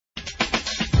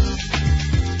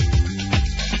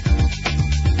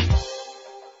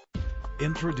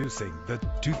Introducing the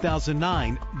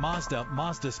 2009 Mazda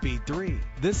MAZDASPEED3.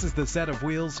 This is the set of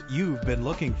wheels you've been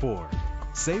looking for.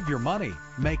 Save your money.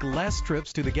 Make less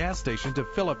trips to the gas station to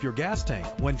fill up your gas tank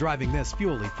when driving this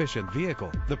fuel-efficient vehicle.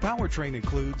 The powertrain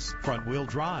includes front-wheel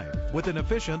drive with an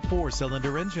efficient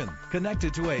 4-cylinder engine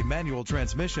connected to a manual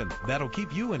transmission that'll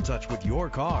keep you in touch with your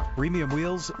car. Premium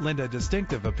wheels lend a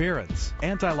distinctive appearance.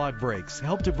 Anti-lock brakes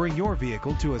help to bring your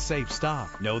vehicle to a safe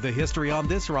stop. Know the history on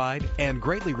this ride and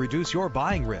greatly reduce your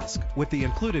buying risk with the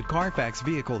included Carfax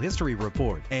Vehicle History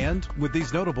Report. And with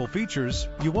these notable features,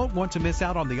 you won't want to miss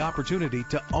out on the opportunity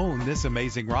to own this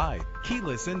amazing ride.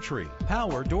 Keyless entry,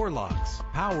 power door locks,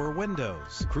 power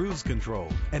windows, cruise control,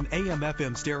 an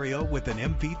AM/FM stereo with an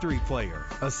MP3 player,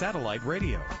 a satellite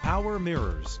radio, power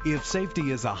mirrors. If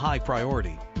safety is a high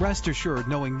priority, rest assured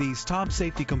knowing these top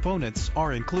safety components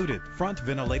are included: front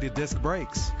ventilated disc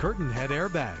brakes, curtain head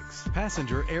airbags,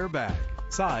 passenger airbag,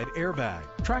 side airbag,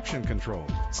 traction control,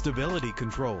 stability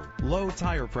control, low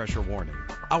tire pressure warning.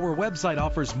 Our website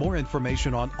offers more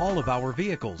information on all of our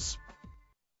vehicles.